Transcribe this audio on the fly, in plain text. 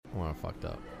camera fucked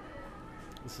up.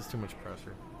 This is too much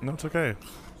pressure. No, it's okay.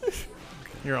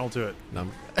 Here, I'll do it. No,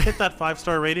 Hit that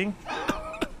 5-star rating.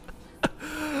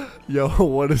 Yo,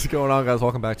 what is going on, guys?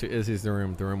 Welcome back to Izzy's the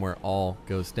room where all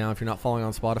goes down. If you're not following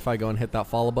on Spotify, go and hit that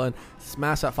follow button.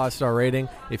 Smash that 5-star rating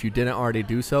if you didn't already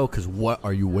do so, because what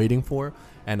are you waiting for?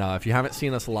 And if you haven't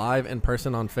seen us live in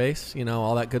person on Face, you know,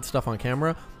 all that good stuff on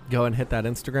camera, go and hit that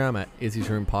Instagram at Izzy's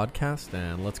Room Podcast,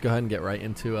 and let's go ahead and get right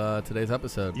into today's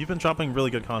episode. You've been dropping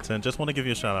really good content. Just want to give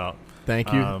you a shout out.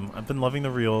 Thank you. I've been loving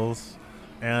the reels,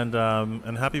 and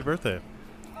happy birthday.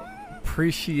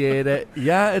 Appreciate it.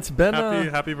 Yeah, it's been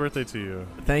happy birthday to you.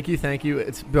 Thank you.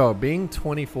 It's, bro, being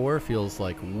 24 feels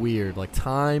like weird. Like,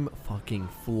 time fucking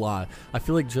flies. I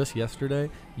feel like just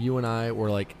yesterday, you and I were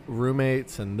like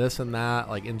roommates and this and that,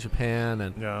 like in Japan,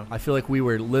 and Yeah. I feel like we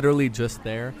were literally just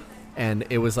there, and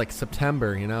it was like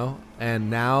September, you know, and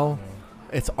now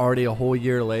it's already a whole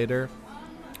year later.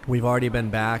 We've already been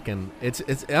back, and it's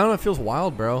I don't know, it feels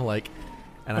wild, bro. Like,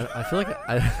 and I feel like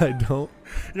I don't.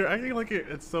 You're acting like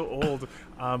it's so old,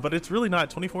 but it's really not.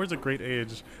 24 is a great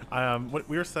age.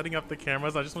 We were setting up the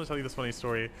cameras. I just want to tell you this funny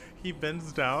story. He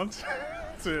bends down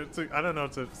to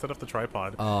set up the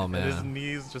tripod. Oh, man. And his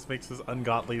knees just makes this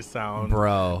ungodly sound.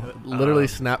 Bro, literally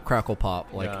snap, crackle,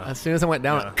 pop. Like, yeah. as soon as I went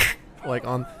down, like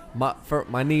on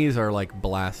my knees are like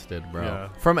blasted, bro. Yeah.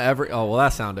 From every. Oh, well,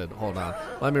 that sounded. Hold on.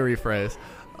 Let me rephrase.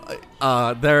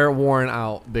 They're worn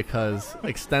out because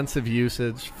extensive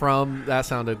usage from. That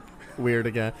sounded weird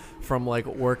again. From like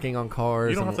working on cars.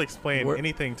 You don't have to explain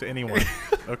anything to anyone,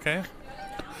 okay?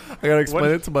 I gotta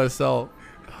explain it to myself.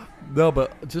 No,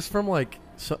 but just from like,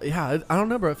 so yeah, I don't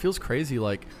know, bro. It feels crazy.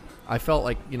 Like, I felt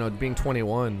like, you know, being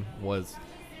 21 was,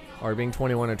 or being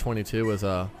 21 or 22 was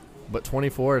but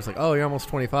 24 is like, oh, you're almost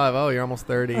 25. Oh, you're almost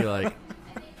 30. Like,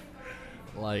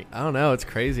 like I don't know. It's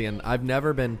crazy, and I've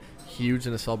never been huge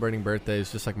into celebrating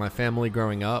birthdays. Just like my family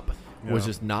growing up was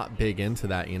just not big into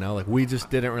that, you know. Like, we just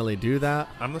didn't really do that.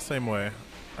 I'm the same way.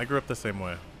 I grew up the same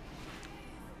way.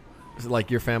 Like,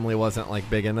 your family wasn't like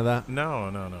big into that?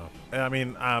 No. I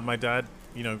mean, my dad,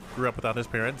 you know, grew up without his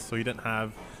parents, so he didn't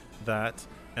have that.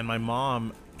 And my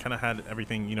mom kind of had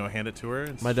everything, you know, handed to her.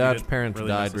 My dad's parents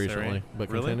died recently, but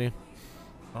really? continue.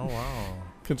 Oh, wow.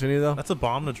 Continue, though. That's a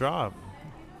bomb to drop.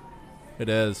 It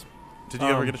is. Did you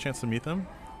ever get a chance to meet them?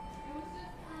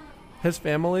 His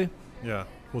family Yeah.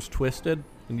 was twisted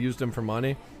and used him for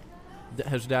money.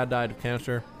 His dad died of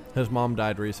cancer. His mom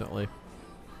died recently.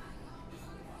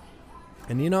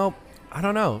 And, you know, I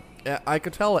don't know. I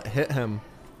could tell it hit him.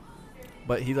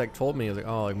 But he, like, told me, he was like,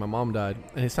 oh, like, my mom died.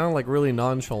 And he sounded, like, really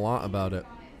nonchalant about it.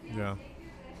 Yeah.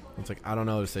 It's like, I don't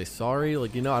know to say sorry.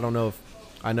 Like, you know, I don't know if...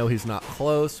 I know he's not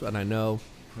close, and I know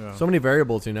so many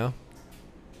variables, you know?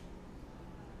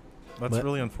 That's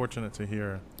really unfortunate to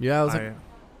hear. Yeah, I was like...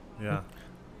 Yeah.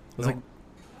 I was like...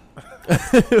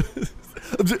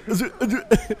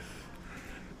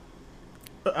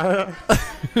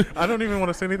 I don't even want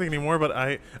to say anything anymore, but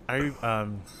I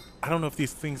don't know if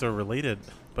these things are related,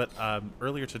 but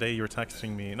earlier today you were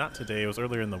texting me, not today, it was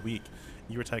earlier in the week,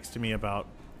 you were texting me about,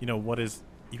 you know,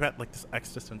 you had like this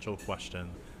existential question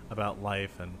about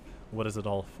life and what is it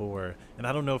all for? And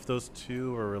I don't know if those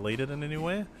two are related in any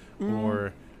way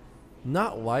or...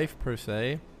 Not life per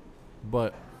se,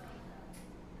 but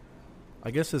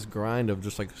I guess this grind of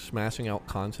just like smashing out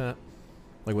content,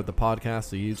 like with the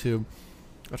podcast, the YouTube.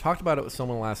 I talked about it with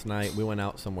someone last night. We went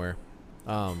out somewhere.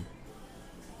 And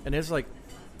it's like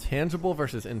tangible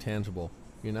versus intangible,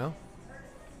 you know?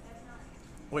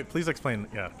 Wait, please explain.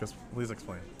 Yeah, please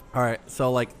explain. All right.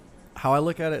 So like how I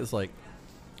look at it is like,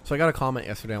 so I got a comment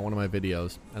yesterday on one of my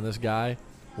videos, and this guy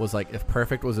was like, if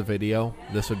perfect was a video,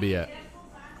 this would be it.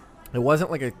 It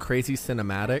wasn't like a crazy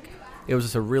cinematic. It was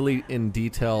just a really in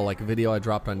detail like video I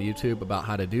dropped on YouTube about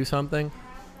how to do something.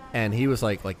 And he was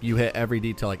like you hit every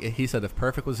detail. Like, he said if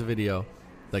perfect was a video,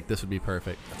 like, this would be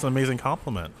perfect. That's an amazing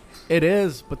compliment. It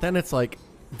is, but then it's like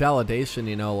validation,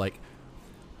 you know, like,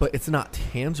 but it's not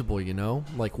tangible, you know?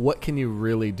 Like, what can you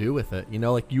really do with it? You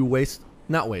know, like, you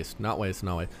not waste.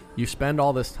 You spend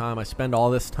all this time, I spend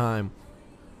all this time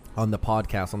on the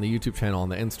podcast, on the YouTube channel, on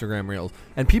the Instagram reels,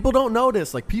 and people don't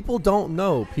notice. Like, people don't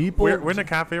know. We're in a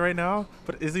cafe right now,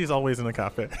 but Izzy's always in a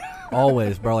cafe.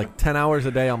 Always, bro. Like 10 hours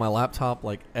a day on my laptop,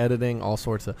 like editing, all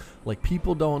sorts of, like,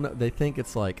 people don't know. They think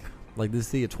it's like they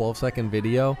see a 12-second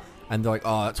video and they're like,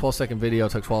 oh, that 12-second video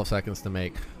took 12 seconds to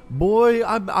make. Boy,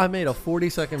 I made a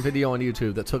 40-second video on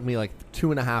YouTube that took me like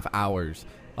 2.5 hours.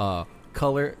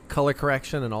 Color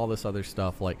correction and all this other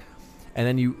stuff, like, and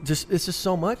then it's just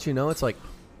so much, you know? It's like,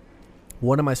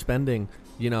 what am I spending,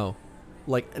 you know,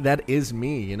 like, that is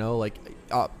me, you know, like,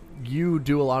 you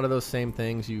do a lot of those same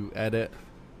things, you edit,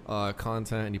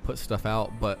 content and you put stuff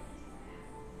out, but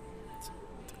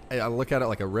I look at it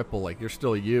like a ripple. Like, you're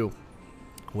still you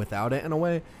without it in a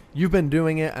way. You've been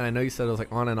doing it, and I know you said it was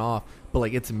like on and off, but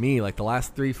like it's me. Like the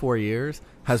last 3-4 years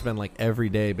has been like every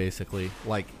day, basically.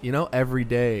 Like, you know, every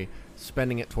day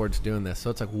spending it towards doing this. So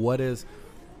it's like, what is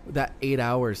that 8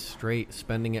 hours straight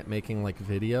spending it making like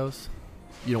videos?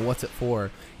 You know, what's it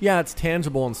for? Yeah, it's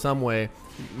tangible in some way.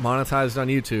 Monetized on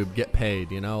YouTube, get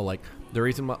paid. You know, like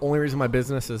only reason my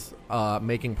business is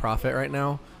making profit right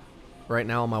now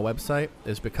on my website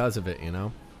is because of it. You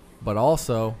know, but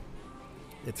also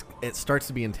it starts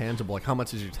to be intangible. Like, how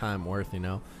much is your time worth? You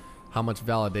know, how much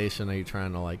validation are you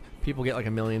trying to, like, people get like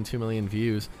 1 million, 2 million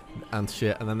views on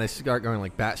shit, and then they start going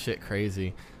like batshit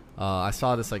crazy. I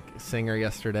saw this like singer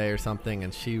yesterday or something,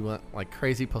 and she went like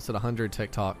crazy, posted 100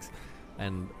 TikToks,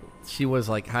 and she was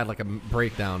like, had like a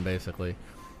breakdown basically.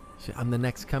 I'm the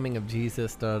next coming of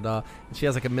Jesus, da da da. And she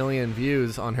has like 1 million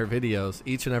views on her videos,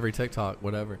 each and every TikTok,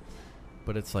 whatever.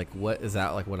 But it's like, what is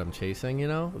that, like what I'm chasing, you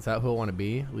know? Is that who I want to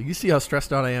be? Well, you see how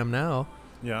stressed out I am now.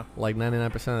 Yeah. Like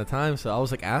 99% of the time. So I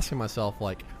was like asking myself,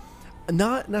 like,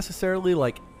 not necessarily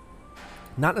that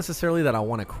I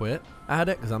want to quit at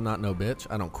it, because I'm not no bitch.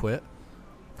 I don't quit.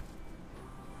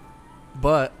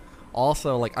 But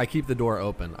also, like, I keep the door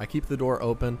open. I keep the door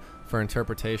open for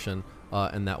interpretation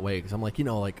in that way, because I'm like, you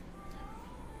know, like,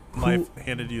 life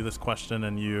handed you this question,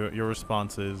 and your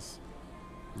response is,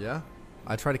 yeah.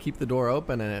 I try to keep the door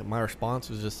open, and my response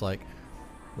was just like,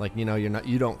 you know,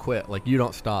 you don't quit, like, you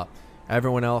don't stop.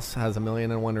 Everyone else has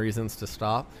 1,000,001 reasons to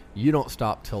stop. You don't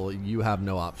stop till you have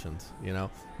no options. You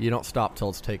know, you don't stop till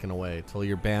it's taken away, till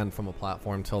you're banned from a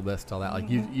platform, till this, till that. Like,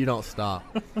 you don't stop.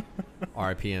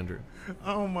 R.I.P. Andrew.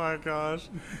 Oh my gosh.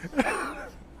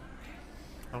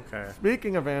 Okay.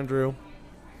 Speaking of Andrew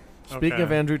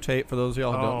Tate, for those of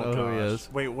y'all who don't know who he is.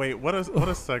 Wait, what a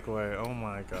segue. Oh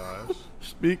my gosh.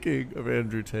 Speaking of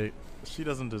Andrew Tate. She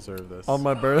doesn't deserve this. On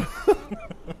my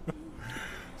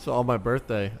So on my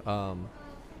birthday, I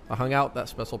hung out with that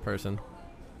special person.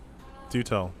 Do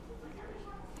tell.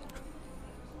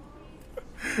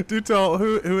 Do tell.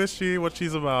 Who is she? What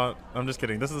she's about? I'm just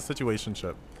kidding. This is a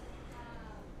situationship.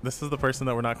 This is the person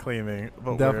that we're not claiming,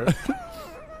 but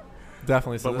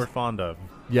definitely. So we're fond of.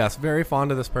 Yes, very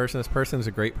fond of this person. This person is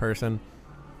a great person.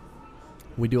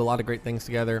 We do a lot of great things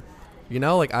together. You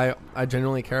know, like, I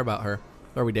genuinely care about her.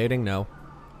 Are we dating? No.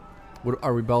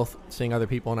 Are we both seeing other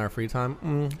people in our free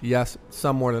time? Yes,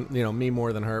 some more than, you know, me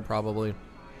more than her probably.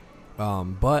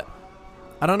 But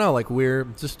I don't know, like, we're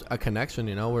just a connection,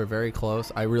 you know, we're very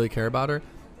close. I really care about her.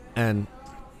 And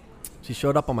she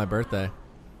showed up on my birthday.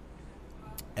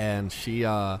 And she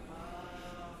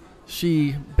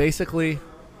basically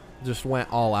just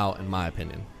went all out, in my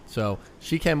opinion. So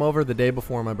she came over the day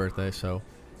before my birthday. So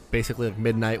basically, like,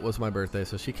 midnight was my birthday.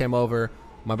 So she came over.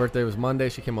 My birthday was Monday.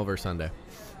 She came over Sunday,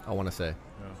 I want to say.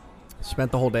 Yeah.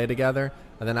 Spent the whole day together.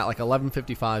 And then at like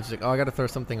 11:55, she's like, oh, I got to throw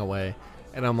something away.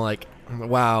 And I'm like,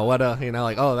 wow, what a, you know,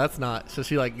 like, oh, that's not. So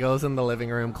she like goes in the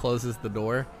living room, closes the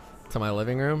door to my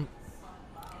living room.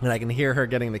 And I can hear her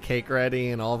getting the cake ready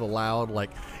and all the loud,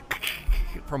 like,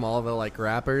 from all the, like,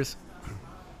 wrappers.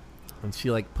 And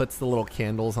she, like, puts the little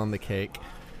candles on the cake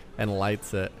and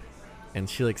lights it. And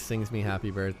she, like, sings me happy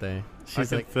birthday.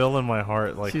 She's I can feel in my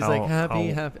heart, like, she's how, like,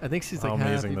 happy. I think she's like,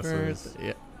 amazing happy this birthday.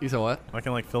 Yeah. You said what? I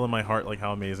can, like, feel in my heart, like,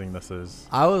 how amazing this is.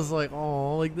 I was like,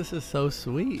 oh, like, this is so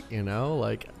sweet, you know?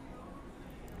 Like,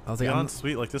 I was like, beyond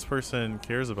sweet, like, this person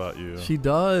cares about you. She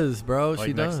does, bro. Like,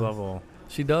 she does. next level.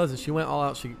 She does, and she went all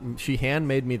out. She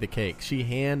handmade me the cake. She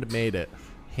handmade it.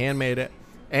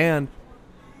 And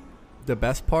the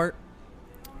best part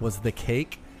was the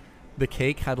cake. The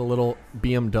cake had a little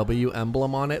BMW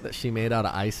emblem on it that she made out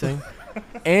of icing.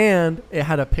 And it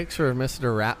had a picture of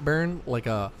Mr. Ratburn, like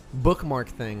a bookmark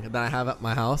thing that I have at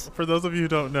my house. For those of you who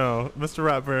don't know, Mr.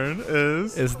 Ratburn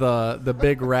is the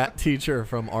big rat teacher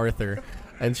from Arthur.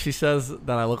 And she says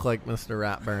that I look like Mr.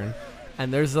 Ratburn.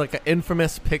 And there's like an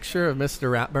infamous picture of Mr.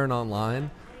 Ratburn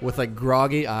online with like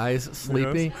groggy eyes,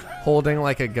 sleepy, yes, holding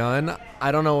like a gun.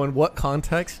 I don't know in what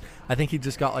context. I think he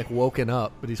just got like woken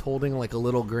up, but he's holding like a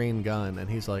little green gun. And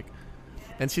he's like,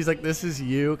 and she's like, this is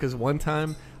you. Because one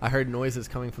time I heard noises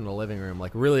coming from the living room,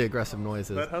 like really aggressive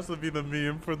noises. That has to be the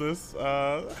meme for this,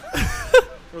 for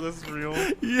this reel.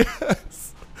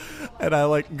 Yes. And I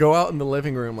like go out in the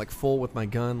living room, like full with my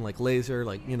gun, like laser,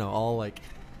 like, you know, all like,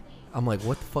 I'm like,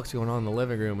 what the fuck's going on in the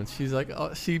living room? And she's like,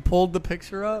 oh, she pulled the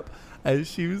picture up and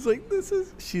she was like,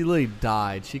 she literally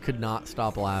died. She could not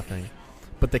stop laughing.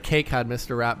 But the cake had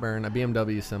Mr. Ratburn, a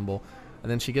BMW symbol. And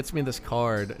then she gets me this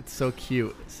card. It's so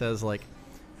cute. It says like,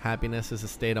 happiness is a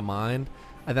state of mind.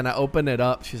 And then I opened it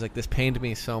up. She's like, this pained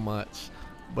me so much.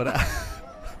 But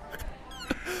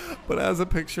but it has a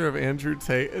picture of Andrew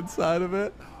Tate inside of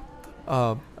it.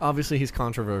 Obviously, he's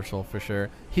controversial for sure.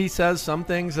 He says some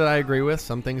things that I agree with,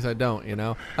 some things I don't, you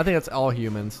know? I think that's all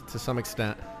humans to some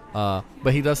extent. But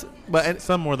he does...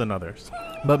 some more than others.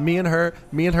 But me and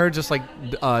her just like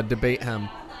debate him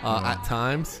at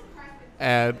times.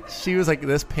 And she was like,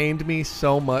 this pained me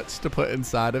so much to put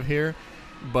inside of here.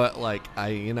 But like,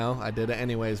 I did it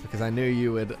anyways because I knew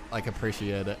you would like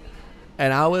appreciate it.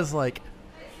 And I was like,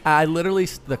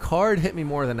 the card hit me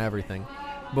more than everything.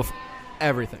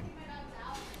 Everything.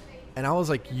 And I was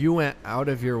like, you went out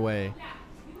of your way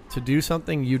to do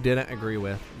something you didn't agree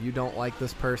with. You don't like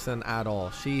this person at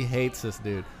all. She hates this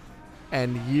dude.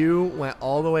 And you went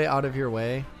all the way out of your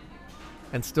way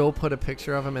and still put a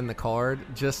picture of him in the card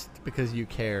just because you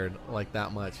cared like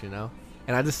that much, you know?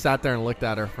 And I just sat there and looked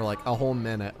at her for like a whole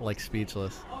minute, like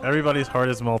speechless. Everybody's heart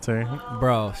is melting.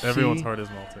 Bro. Everyone's heart is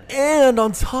melting. And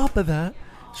on top of that,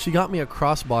 she got me a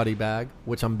crossbody bag,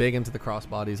 which I'm big into the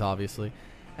crossbodies, obviously.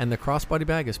 And the crossbody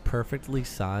bag is perfectly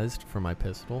sized for my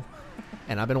pistol.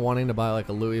 And I've been wanting to buy like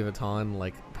a Louis Vuitton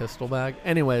like pistol bag.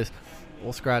 Anyways,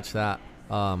 we'll scratch that.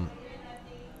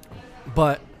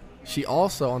 But she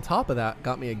also, on top of that,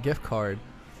 got me a gift card.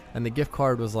 And the gift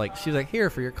card was like, she's like, here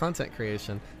for your content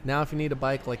creation. Now if you need a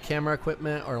bike like camera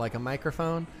equipment or like a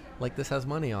microphone, like this has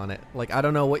money on it. Like I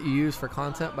don't know what you use for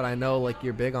content, but I know like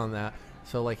you're big on that.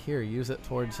 So like here, use it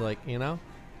towards like, you know?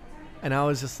 And I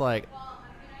was just like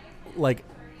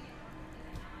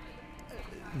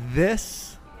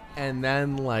this, and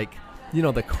then like, you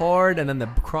know, the card, and then the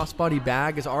crossbody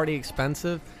bag is already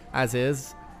expensive as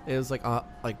is. It was like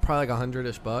probably like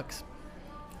 $100-ish bucks,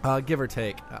 give or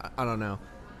take. I don't know.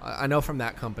 I know from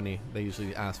that company they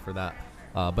usually ask for that.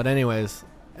 But anyways,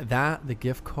 the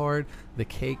gift card, the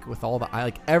cake with all the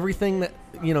like everything that,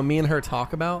 you know, me and her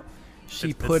talk about,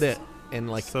 she put it in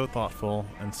like so thoughtful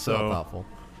and so thoughtful.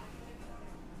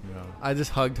 Yeah. I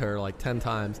just hugged her like 10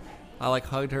 times. I like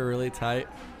hugged her really tight.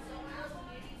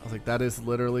 I was like, that is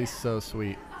literally so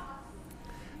sweet.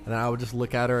 And then I would just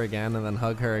look at her again and then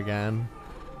hug her again.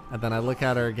 And then I'd look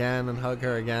at her again and hug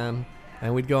her again.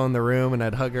 And we'd go in the room and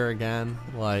I'd hug her again.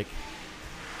 Like,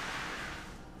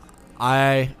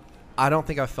 I don't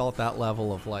think I felt that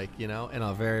level of like, you know, in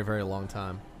a very, very long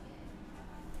time.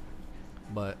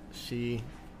 But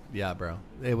yeah, bro.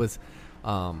 It was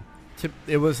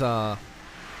a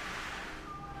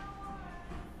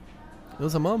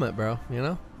moment, bro, you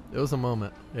know? It was a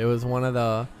moment. It was one of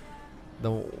the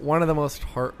most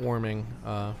heartwarming.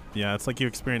 Yeah, it's like you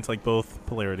experienced like both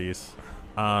polarities.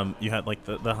 You had like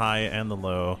the high and the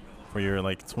low for your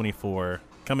like 24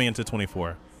 coming into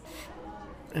 24.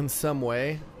 In some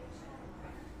way,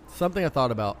 something I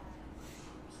thought about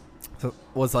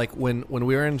was like when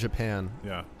we were in Japan.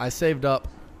 Yeah, I saved up.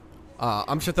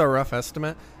 I'm just a rough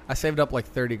estimate. I saved up like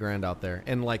 30 grand out there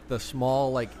in like the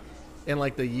small like in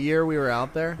like the year we were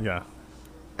out there. Yeah.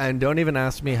 And don't even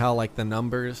ask me how like the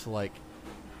numbers like,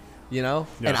 you know.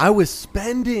 Yeah. And I was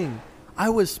spending. I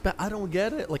don't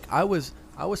get it. Like I was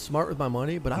smart with my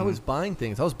money, but I was buying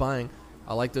things. I was buying.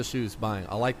 I like those shoes. Buying.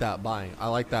 I like that. Buying. I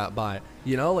like that. Buy.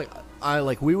 You know,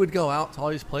 like we would go out to all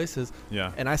these places.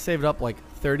 Yeah. And I saved up like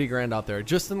 30 grand out there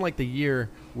just in like the year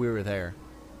we were there,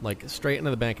 like straight into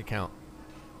the bank account.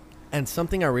 And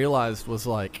something I realized was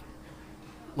like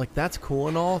that's cool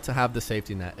and all to have the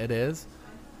safety net. It is.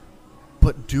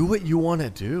 But do what you want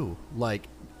to do. Like,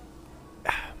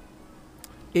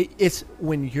 it's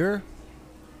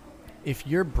if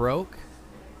you're broke,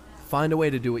 find a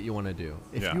way to do what you want to do.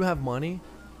 If you have money,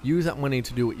 use that money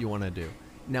to do what you want to do.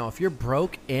 Now, if you're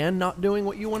broke and not doing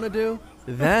what you want to do,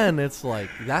 then it's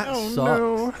like, that sucks.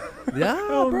 No. Yeah,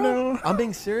 oh, bro. No. I'm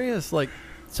being serious. Like,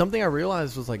 something I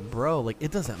realized was like, bro, like,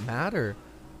 it doesn't matter.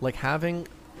 Like, having...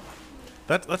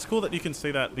 That's cool that you can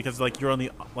say that because like you're on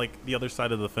the other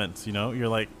side of the fence, you know? You're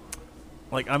like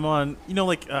I'm on, you know,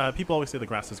 like people always say the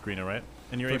grass is greener, right?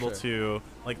 And you're able to,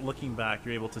 like, looking back,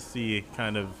 you're able to see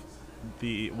kind of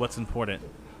what's important,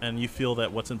 and you feel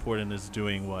that what's important is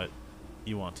doing what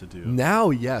you want to do.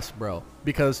 Now, yes, bro,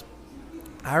 because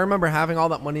I remember having all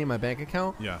that money in my bank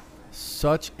account. Yeah.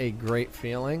 Such a great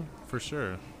feeling. For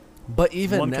sure. But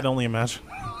even one can only imagine.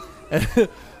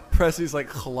 Pressy's like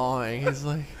clawing. He's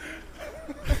like,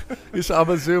 I'm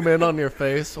gonna zoom in on your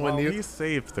face when he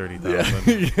saved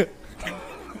 30,000. Yeah.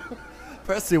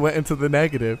 Pressy went into the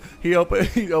negative. He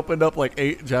opened up like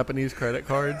 8 Japanese credit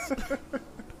cards.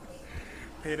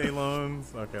 Payday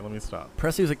loans. Okay, let me stop.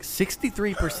 Pressy was like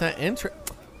 63% interest.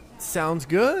 Sounds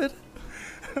good.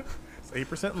 It's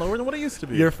 8% lower than what it used to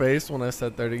be. Your face when I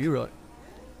said 30, you were like.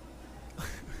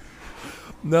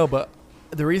 No, but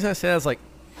the reason I say that is like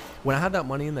when I had that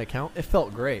money in the account, it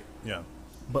felt great. Yeah.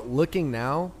 But looking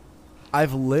now,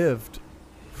 I've lived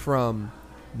from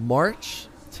March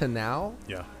to now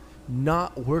Yeah.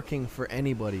 not working for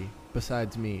anybody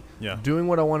besides me. Yeah. Doing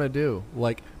what I want to do.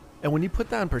 Like, and when you put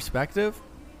that in perspective,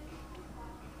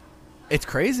 it's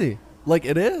crazy. Like,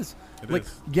 it is. It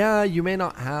is. Yeah, you may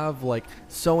not have, like,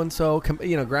 so-and-so,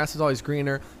 grass is always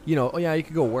greener. Oh, yeah, you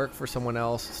could go work for someone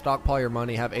else, stockpile your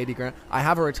money, have 80 grand. I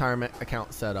have a retirement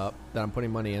account set up that I'm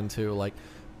putting money into, like,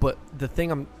 but the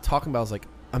thing I'm talking about is, like,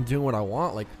 I'm doing what I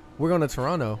want. Like, we're going to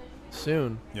Toronto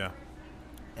soon. Yeah.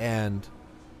 And,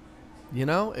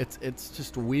 it's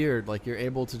just weird. Like, you're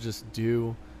able to just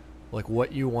do, like,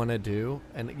 what you want to do.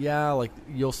 And, yeah, like,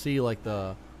 you'll see, like,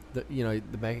 the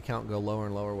bank account go lower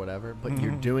and lower, whatever, but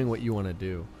you're doing what you want to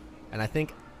do. And I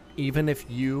think even if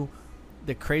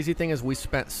the crazy thing is we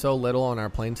spent so little on our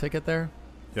plane ticket there.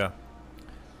 Yeah.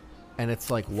 And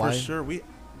it's like, why? For sure. We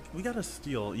got to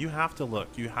steal. You have to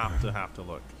look. You have to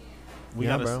look. We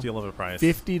got to steal of a price.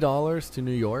 $50 to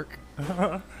New York.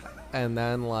 And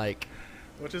then like.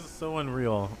 Which is so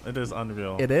unreal. It is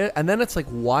unreal. It is. And then it's like,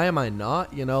 why am I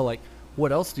not? Like,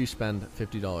 what else do you spend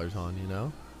 $50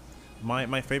 on,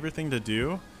 My favorite thing to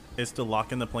do is to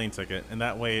lock in the plane ticket, and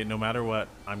that way, no matter what,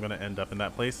 I'm going to end up in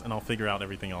that place, and I'll figure out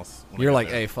everything else. You're like,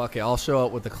 hey, fuck it. I'll show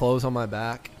up with the clothes on my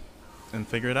back. And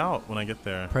figure it out when I get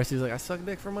there. Presley's like, I suck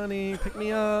dick for money. Pick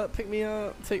me up. Take me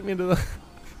to the...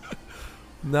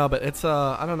 No, but it's,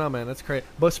 I don't know, man. It's crazy.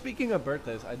 But speaking of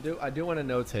birthdays, I do want to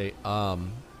notate,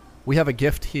 we have a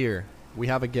gift here. We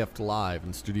have a gift live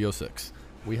in Studio 6.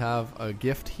 We have a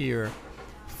gift here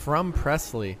from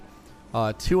Presley.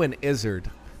 To an Izzard.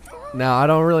 Now, I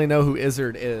don't really know who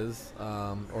Izzard is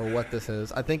or what this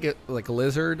is. I think it like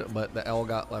lizard, but the L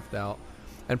got left out.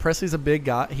 And Presley's a big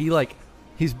guy.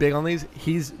 He's big on these.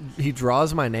 He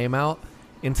draws my name out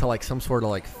into like some sort of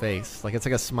like face. Like it's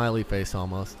like a smiley face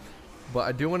almost. But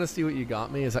I do want to see what you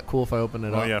got me. Is that cool if I open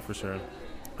it up? Oh, yeah, for sure.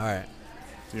 All right.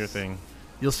 Do your thing.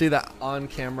 You'll see that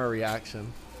on-camera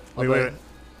reaction. Wait.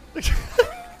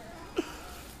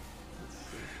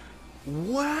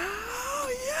 Wow,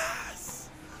 yes.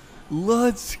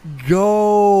 Let's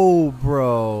go,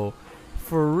 bro.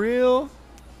 For real?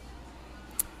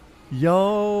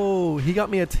 Yo, he got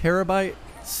me a terabyte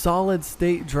solid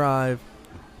state drive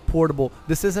portable.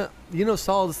 This isn't,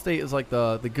 solid state is like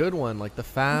the good one, like the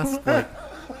fast, like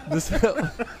this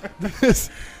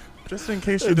just in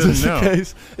case you didn't know.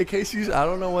 In case you, I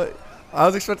don't know what, I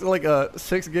was expecting like a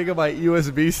 6 gigabyte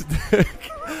USB stick,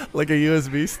 like a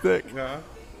USB stick. Yeah.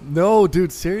 No,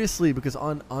 dude, seriously, because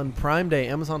on Prime Day,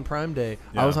 Amazon Prime Day,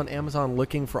 I was on Amazon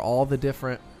looking for all the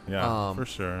different. Yeah, for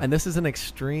sure. And this is an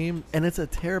extreme, and it's a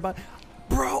terabyte.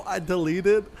 Bro, I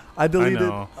deleted. I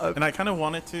know. And I kind of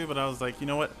wanted to, but I was like, you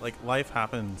know what? Like, life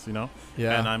happens,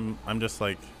 Yeah. And I'm just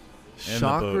like,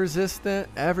 shock resistant,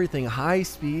 everything, high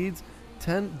speeds,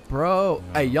 10, bro.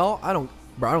 Yeah. Hey, y'all, I don't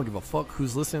give a fuck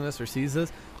who's listening to this or sees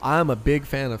this. I'm a big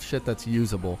fan of shit that's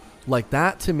usable. Like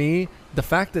that, to me, the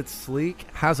fact that it's sleek,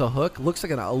 has a hook, looks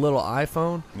like a little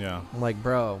iPhone. Yeah. I'm like,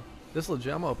 bro, this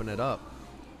legit, I'm gonna open it up.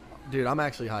 Dude, I'm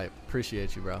actually hyped.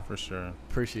 Appreciate you, bro. For sure.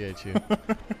 Appreciate you.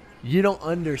 You don't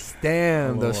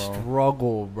understand the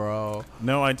struggle, bro.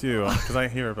 No, I do, because I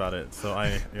hear about it. So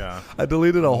yeah. I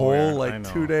deleted a whole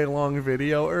 2-day long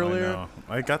video earlier. I know.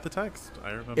 I got the text. I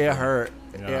remember. It hurt.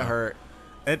 Yeah. It hurt.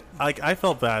 I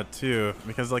felt bad too,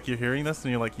 because you're hearing this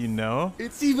and you're like,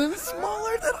 it's even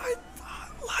smaller than I thought.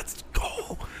 Let's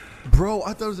go, bro.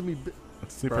 I thought it was gonna be.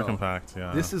 It's super compact.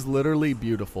 Yeah. This is literally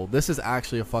beautiful. This is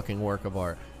actually a fucking work of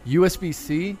art.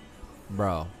 USB-C,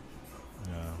 bro.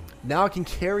 Yeah. Now I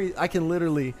can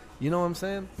literally, you know what I'm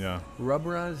saying? Yeah.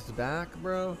 Rubberized back,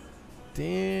 bro.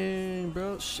 Dang,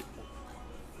 bro. Shit.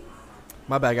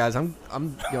 My bad, guys. I'm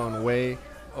going way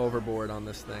overboard on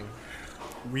this thing.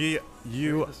 We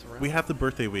had the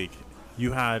birthday week.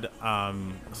 You had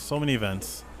so many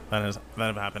events that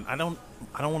have happened. I don't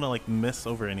want to miss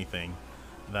over anything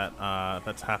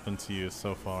that's happened to you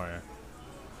so far.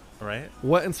 Right?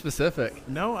 What in specific?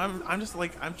 No, I'm just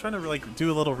I'm trying to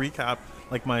do a little recap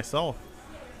myself.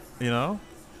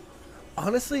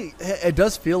 Honestly, it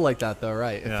does feel like that though,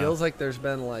 right? It Yeah. feels like there's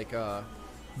been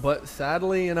but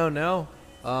sadly, no.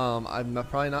 I'm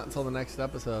probably not until the next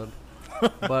episode.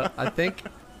 But I think,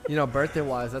 birthday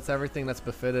wise, that's everything that's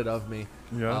befitted of me.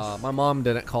 Yes. My mom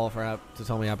didn't call to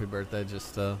tell me happy birthday,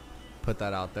 just to put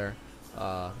that out there.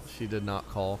 She did not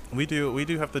call. We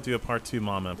do have to do a part 2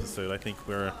 mom episode. I think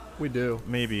we do.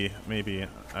 Maybe.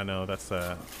 I know that's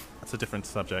a different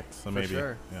subject. So maybe.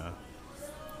 Sure. Yeah.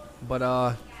 But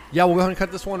yeah, we'll go ahead and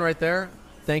cut this one right there.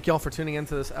 Thank y'all for tuning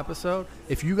into this episode.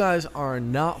 If you guys are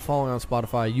not following on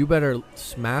Spotify, you better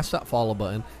smash that follow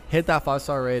button, hit that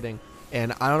 5-star rating,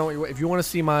 and I don't know if you want to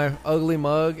see my ugly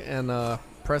mug and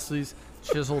Presley's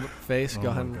chiseled face. Go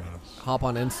ahead and hop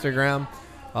on Instagram,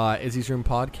 Izzy's Room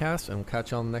Podcast, and we'll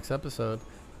catch you on the next episode.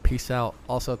 Peace out.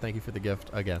 Also, thank you for the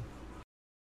gift again.